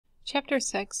Chapter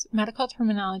 6, Medical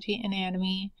Terminology,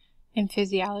 Anatomy, and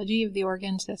Physiology of the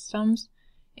Organ Systems.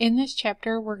 In this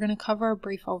chapter, we're going to cover a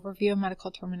brief overview of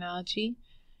medical terminology.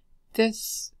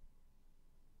 This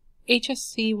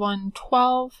HSC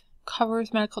 112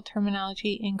 covers medical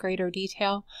terminology in greater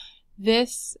detail.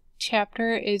 This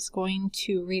chapter is going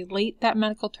to relate that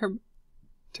medical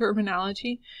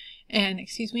terminology and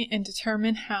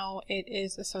determine how it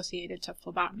is associated to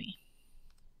phlebotomy.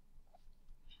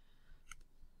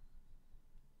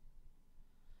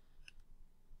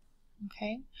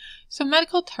 Okay, so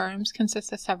medical terms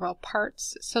consist of several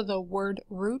parts. So the word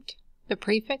root, the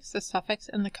prefix, the suffix,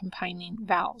 and the combining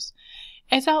vowels.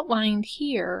 As outlined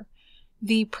here,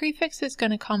 the prefix is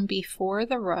going to come before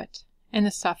the root and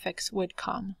the suffix would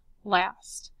come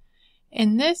last.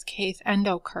 In this case,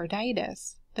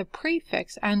 endocarditis, the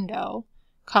prefix endo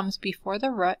comes before the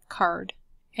root, card,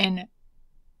 and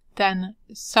then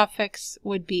suffix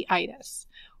would be itis,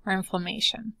 or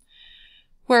inflammation.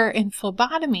 Where in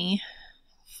phlebotomy,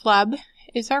 phleb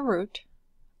is our root,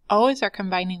 O is our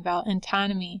combining vowel, and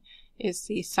tonomy is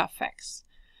the suffix.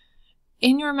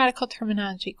 In your medical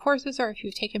terminology courses, or if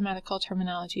you've taken medical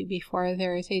terminology before,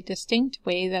 there is a distinct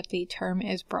way that the term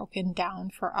is broken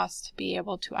down for us to be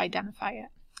able to identify it.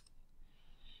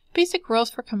 Basic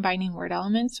rules for combining word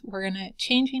elements.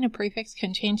 Changing a prefix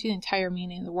can change the entire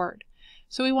meaning of the word.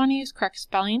 So we want to use correct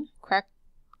spelling, correct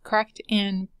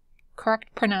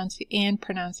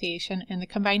pronunciation, and the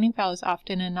combining vowel is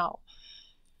often an O.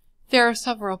 There are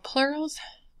several plurals.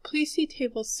 Please see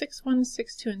tables 6.1,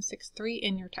 6.2, and 6.3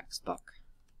 in your textbook.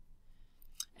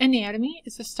 Anatomy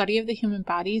is the study of the human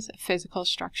body's physical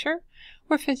structure,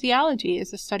 where physiology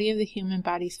is the study of the human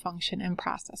body's function and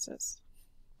processes.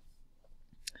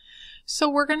 So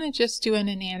we're going to just do an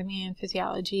anatomy and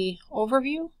physiology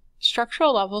overview.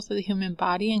 Structural levels of the human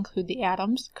body include the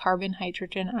atoms, carbon,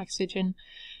 hydrogen, oxygen,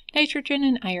 nitrogen,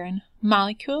 and iron,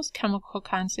 molecules, chemical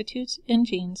constituents, and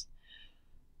genes.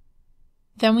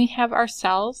 Then we have our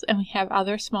cells, and we have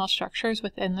other small structures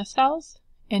within the cells,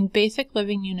 and basic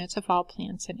living units of all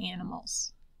plants and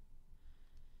animals.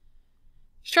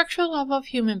 Structural level of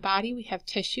human body, we have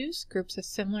tissues, groups of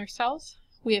similar cells.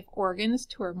 We have organs,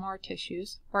 2 or more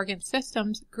tissues, organ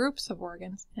systems, groups of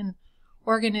organs, and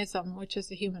organism, which is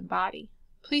the human body.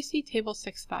 Please see table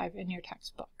 6.5 in your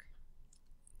textbook.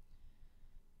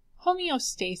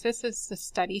 Homeostasis is the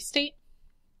steady state.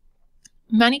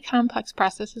 Many complex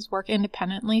processes work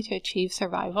independently to achieve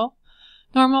survival.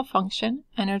 Normal function,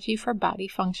 energy for body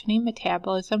functioning,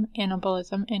 metabolism,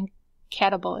 anabolism, and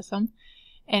catabolism,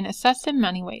 and assessed in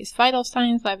many ways, vital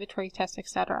signs, laboratory tests,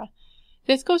 etc.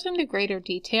 This goes into greater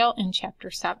detail in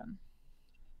Chapter 7.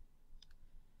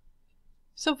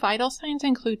 So vital signs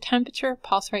include temperature,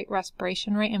 pulse rate,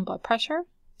 respiration rate, and blood pressure.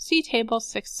 See table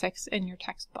 6.6 in your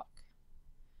textbook.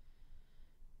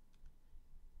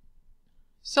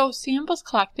 So samples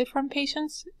collected from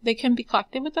patients, they can be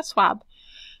collected with a swab,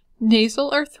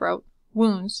 nasal or throat,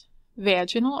 wounds,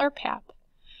 vaginal or pap,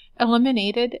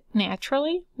 eliminated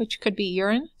naturally, which could be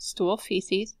urine, stool,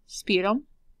 feces, sputum,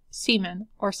 semen,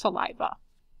 or saliva.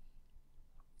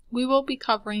 We will be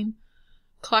covering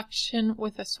collection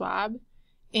with a swab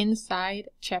inside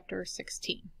Chapter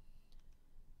 16.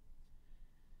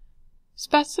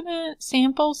 Specimen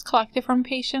samples collected from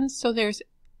patients, so there's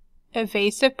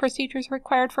invasive procedures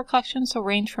required for collection, so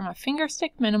range from a finger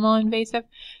stick, minimal invasive,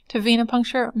 to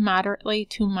venipuncture, moderately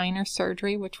to minor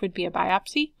surgery, which would be a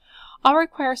biopsy. All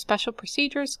require special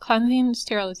procedures, cleansing,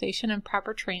 sterilization, and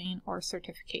proper training or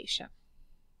certification.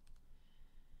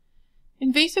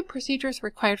 Invasive procedures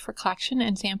required for collection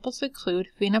and samples include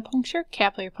venipuncture,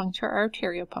 capillary puncture, or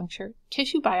arterial puncture,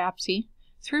 tissue biopsy,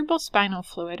 cerebrospinal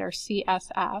fluid, or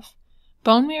CSF,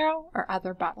 bone marrow, or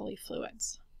other bodily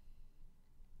fluids.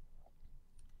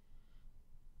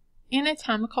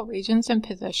 Anatomical regions and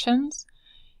positions.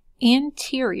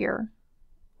 Anterior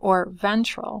or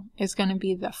ventral is going to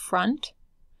be the front,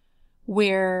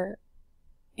 where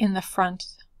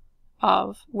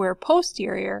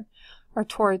posterior are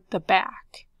toward the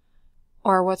back,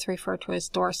 or what's referred to as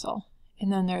dorsal. And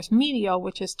then there's medial,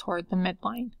 which is toward the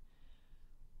midline.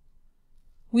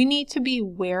 We need to be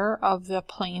aware of the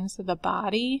planes of the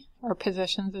body or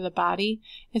positions of the body,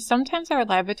 as sometimes our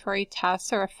laboratory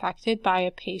tests are affected by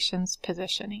a patient's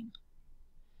positioning.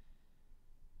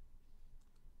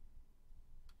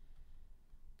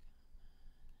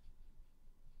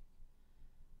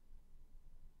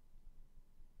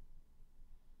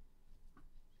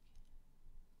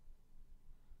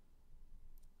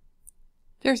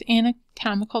 There's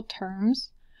anatomical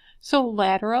terms. So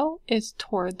lateral is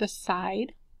toward the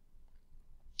side.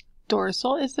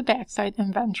 Dorsal is the back side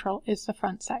and ventral is the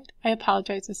front side. I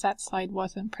apologize if that slide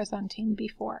wasn't presenting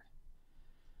before.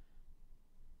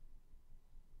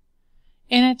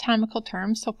 Anatomical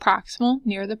terms, so proximal,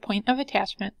 near the point of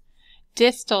attachment,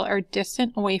 distal or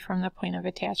distant away from the point of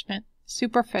attachment,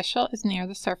 superficial is near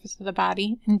the surface of the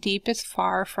body, and deep is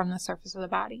far from the surface of the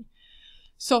body.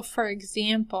 So for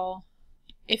example,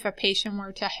 if a patient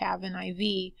were to have an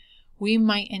IV, we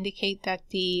might indicate that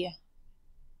the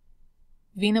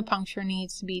venipuncture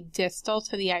needs to be distal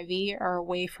to the IV or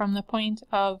away from the point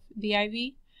of the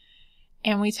IV.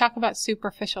 And we talk about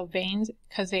superficial veins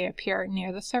because they appear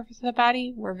near the surface of the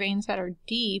body, where veins that are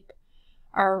deep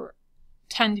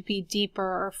tend to be deeper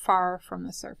or far from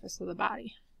the surface of the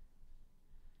body.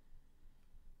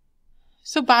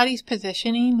 So body's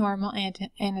positioning, normal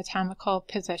anatomical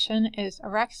position is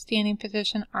erect standing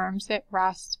position, arms at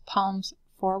rest, palms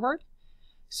forward.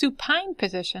 Supine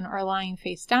position, or lying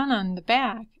face down on the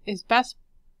back, is best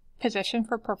position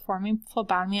for performing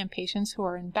phlebotomy on patients who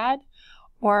are in bed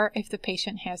or if the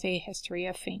patient has a history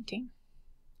of fainting.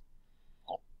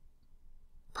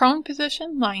 Prone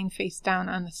position, lying face down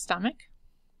on the stomach.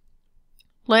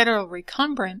 Lateral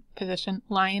recumbent position,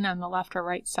 lying on the left or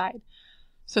right side.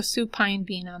 So supine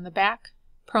being on the back,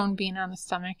 prone being on the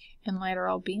stomach, and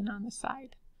lateral being on the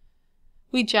side.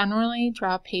 We generally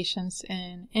draw patients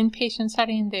in inpatient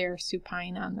setting. They are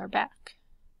supine on their back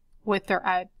with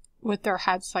their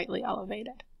head slightly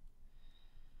elevated.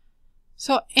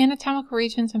 So anatomical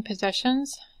regions and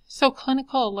positions. So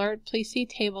clinical alert, please see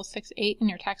table 6-8 in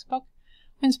your textbook.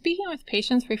 When speaking with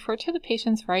patients, refer to the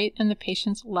patient's right and the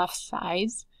patient's left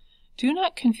sides. Do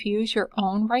not confuse your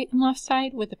own right and left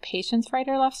side with the patient's right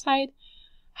or left side.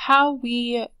 How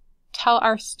we tell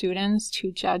our students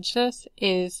to judge this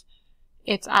is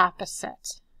it's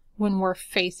opposite when we're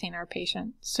facing our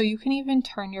patient. So you can even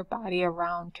turn your body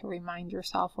around to remind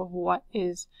yourself of what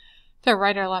is the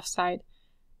right or left side.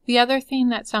 The other thing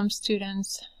that some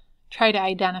students try to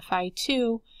identify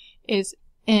too is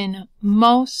in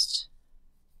most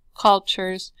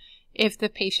cultures, if the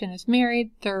patient is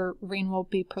married, their ring will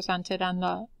be presented on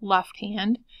the left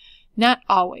hand. Not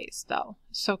always though,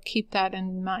 so keep that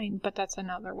in mind, but that's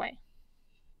another way.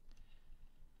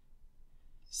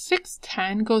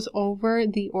 610 goes over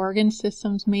the organ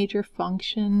system's major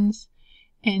functions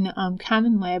and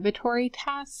common laboratory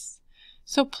tests.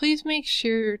 So please make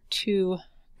sure to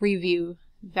review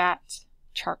that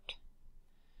chart.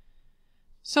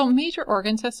 So major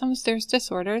organ systems, there's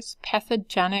disorders,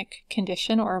 pathogenic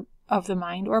condition or of the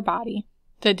mind or body,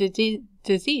 the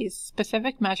disease,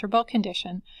 specific measurable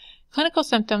condition, clinical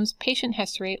symptoms, patient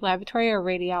history, laboratory or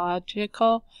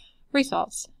radiological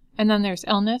results. And then there's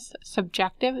illness,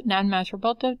 subjective,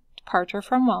 non-measurable departure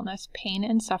from wellness, pain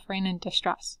and suffering and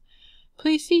distress.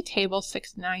 Please see table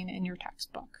 6-9 in your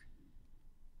textbook.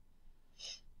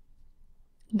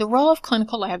 The role of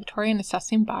clinical laboratory in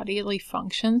assessing bodily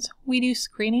functions, we do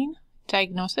screening,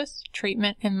 diagnosis,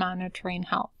 treatment, and monitoring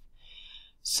health.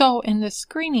 So in the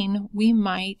screening, we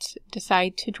might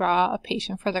decide to draw a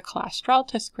patient for their cholesterol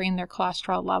to screen their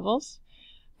cholesterol levels.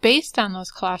 Based on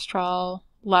those cholesterol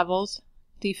levels,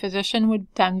 the physician would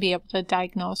then be able to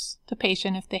diagnose the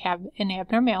patient if they have an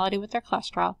abnormality with their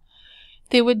cholesterol.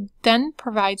 They would then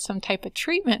provide some type of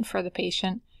treatment for the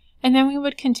patient, and then we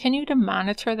would continue to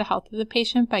monitor the health of the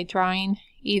patient by drawing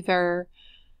either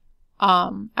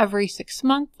every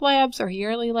 6-month labs or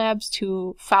yearly labs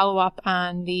to follow up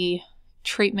on the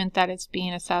treatment that is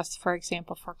being assessed, for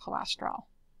example, for cholesterol.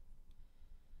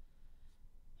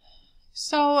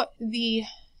 So the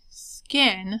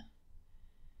skin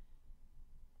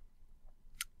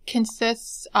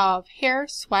consists of hair,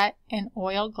 sweat, and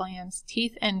oil glands,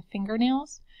 teeth, and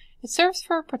fingernails. It serves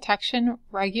for protection,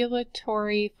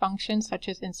 regulatory functions such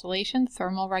as insulation,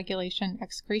 thermal regulation,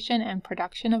 excretion, and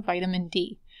production of vitamin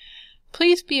D.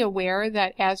 Please be aware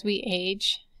that as we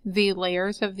age, the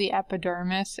layers of the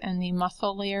epidermis and the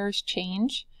muscle layers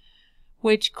change,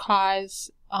 which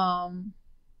cause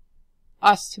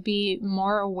us to be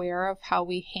more aware of how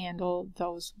we handle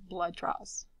those blood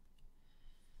draws.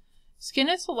 Skin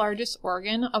is the largest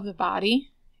organ of the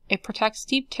body. It protects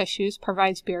deep tissues,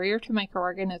 provides barrier to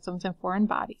microorganisms and foreign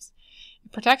bodies.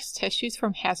 It protects tissues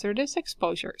from hazardous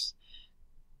exposures.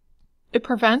 It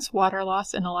prevents water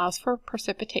loss and allows for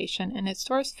precipitation, and it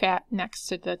stores fat next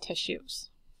to the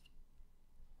tissues.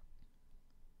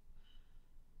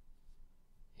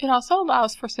 It also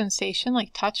allows for sensation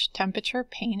like touch, temperature,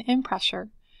 pain, and pressure.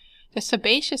 The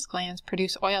sebaceous glands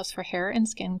produce oils for hair and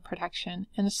skin protection,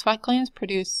 and the sweat glands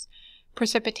produce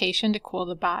precipitation to cool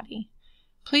the body.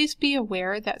 Please be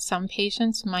aware that some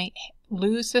patients might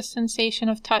lose the sensation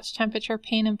of touch, temperature,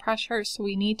 pain, and pressure. So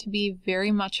we need to be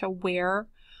very much aware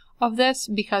of this,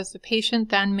 because the patient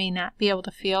then may not be able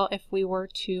to feel if we were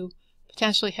to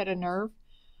potentially hit a nerve.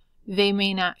 They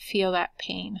may not feel that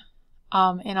pain.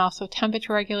 And also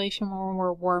temperature regulation when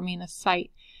we're warming a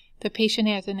site. If the patient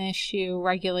has an issue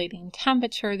regulating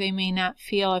temperature, they may not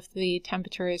feel if the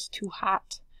temperature is too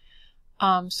hot.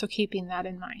 So keeping that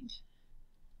in mind.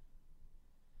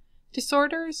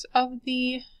 Disorders of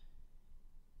the,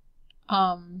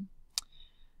 and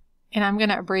I'm going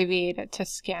to abbreviate it to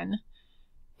skin.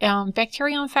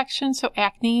 Bacterial infections, so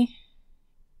acne,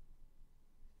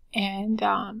 and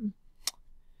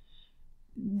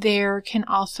there can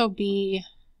also be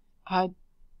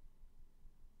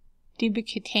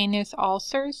debutcutaneous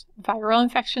ulcers, viral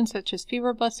infections such as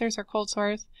fever, blisters, or cold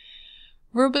sores,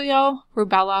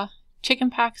 rubella,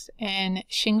 chickenpox, and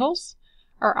shingles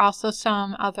are also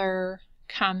some other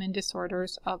common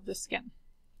disorders of the skin.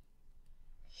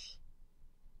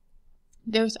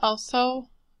 There's also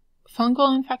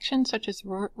fungal infections such as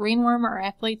ringworm or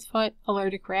athlete's foot,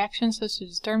 allergic reactions such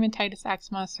as dermatitis,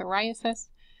 eczema, psoriasis,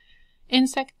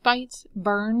 insect bites,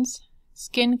 burns,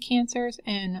 skin cancers,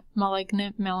 and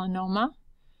malignant melanoma.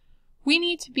 We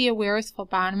need to be aware as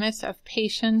phlebotomists of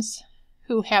patients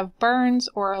who have burns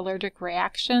or allergic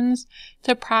reactions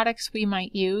to products we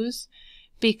might use,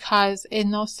 because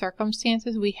in those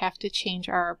circumstances we have to change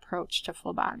our approach to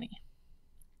phlebotomy.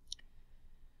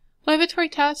 Laboratory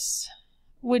tests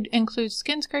would include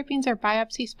skin scrapings or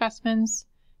biopsy specimens,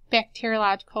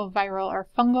 bacteriological, viral, or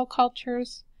fungal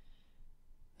cultures,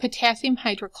 potassium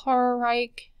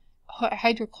hydrochloride,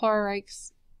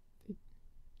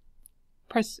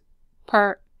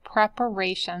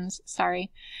 preparations,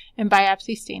 and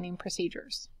biopsy staining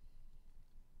procedures.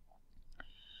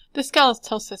 The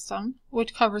skeletal system,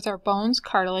 which covers our bones,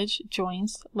 cartilage,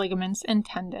 joints, ligaments, and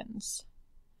tendons.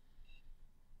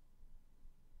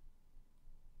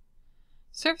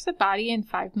 Serves the body in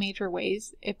 5 major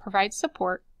ways. It provides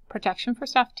support, protection for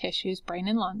soft tissues, brain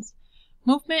and lungs,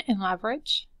 movement and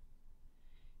leverage,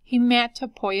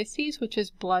 hematopoiesis, which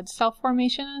is blood cell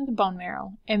formation in the bone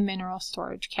marrow, and mineral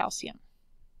storage, calcium.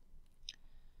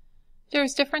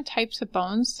 There's different types of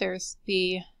bones. There's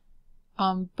the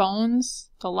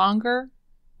bones, the longer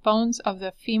bones of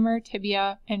the femur,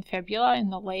 tibia, and fibula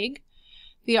in the leg.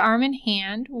 The arm and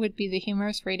hand would be the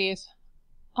humerus, radius,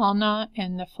 ulna,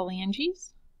 and the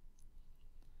phalanges.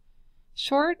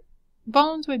 Short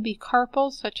bones would be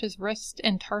carpals, such as wrist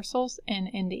and tarsals, and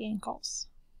in the ankles.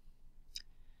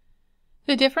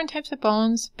 The different types of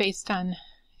bones based on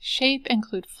shape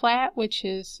include flat, which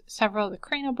is several of the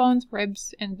cranial bones,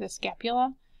 ribs, and the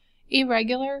scapula.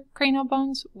 Irregular cranial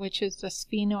bones, which is the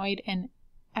sphenoid and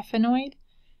ephonoid,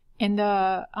 and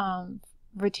the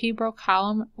vertebral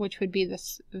column, which would be the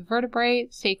vertebrae,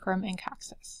 sacrum, and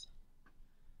coccyx.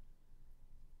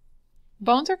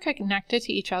 Bones are connected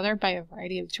to each other by a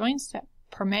variety of joints that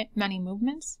permit many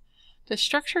movements. The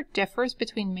structure differs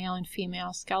between male and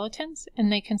female skeletons,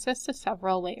 and they consist of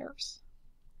several layers.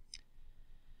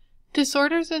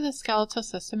 Disorders of the skeletal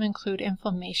system include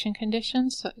inflammation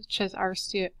conditions such as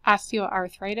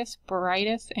osteoarthritis,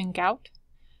 bursitis, and gout,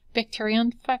 bacterial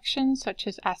infections such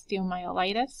as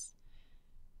osteomyelitis,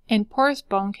 and porous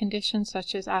bone conditions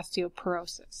such as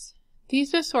osteoporosis.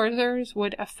 These disorders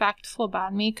would affect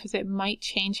phlebotomy because it might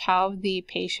change how the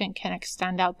patient can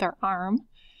extend out their arm.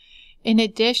 In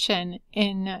addition,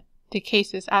 in the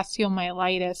cases,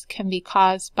 osteomyelitis can be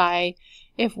caused by,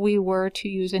 if we were to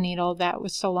use a needle that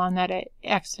was so long that it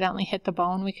accidentally hit the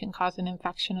bone, we can cause an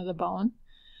infection of the bone.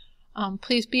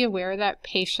 Please be aware that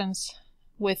patients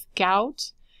with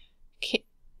gout,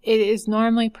 it is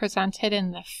normally presented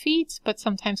in the feet, but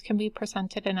sometimes can be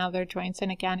presented in other joints,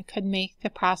 and again, it could make the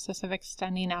process of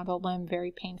extending out a limb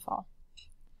very painful.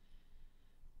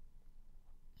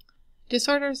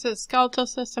 Disorders of the skeletal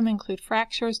system include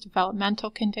fractures,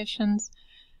 developmental conditions,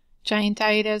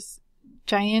 giantism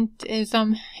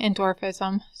and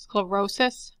dwarfism,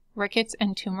 sclerosis, rickets,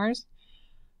 and tumors.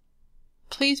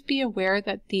 Please be aware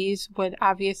that these would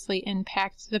obviously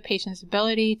impact the patient's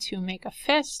ability to make a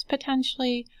fist,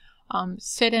 potentially,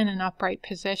 sit in an upright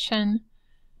position,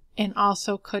 and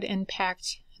also could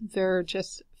impact their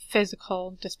just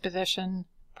physical disposition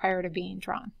prior to being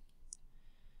drawn.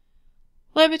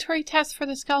 Laboratory tests for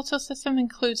the skeletal system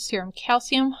include serum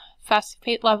calcium,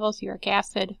 phosphate levels, uric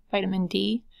acid, vitamin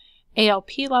D,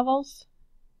 ALP levels,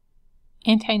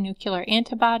 anti-nuclear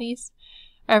antibodies,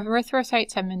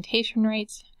 erythrocyte segmentation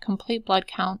rates, complete blood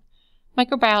count,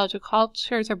 microbiological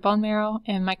cultures or bone marrow,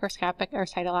 and microscopic or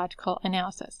cytological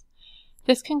analysis.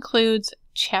 This concludes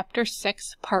Chapter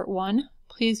 6, Part 1.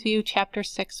 Please view Chapter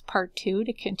 6, Part 2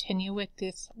 to continue with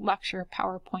this lecture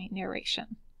PowerPoint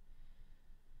narration.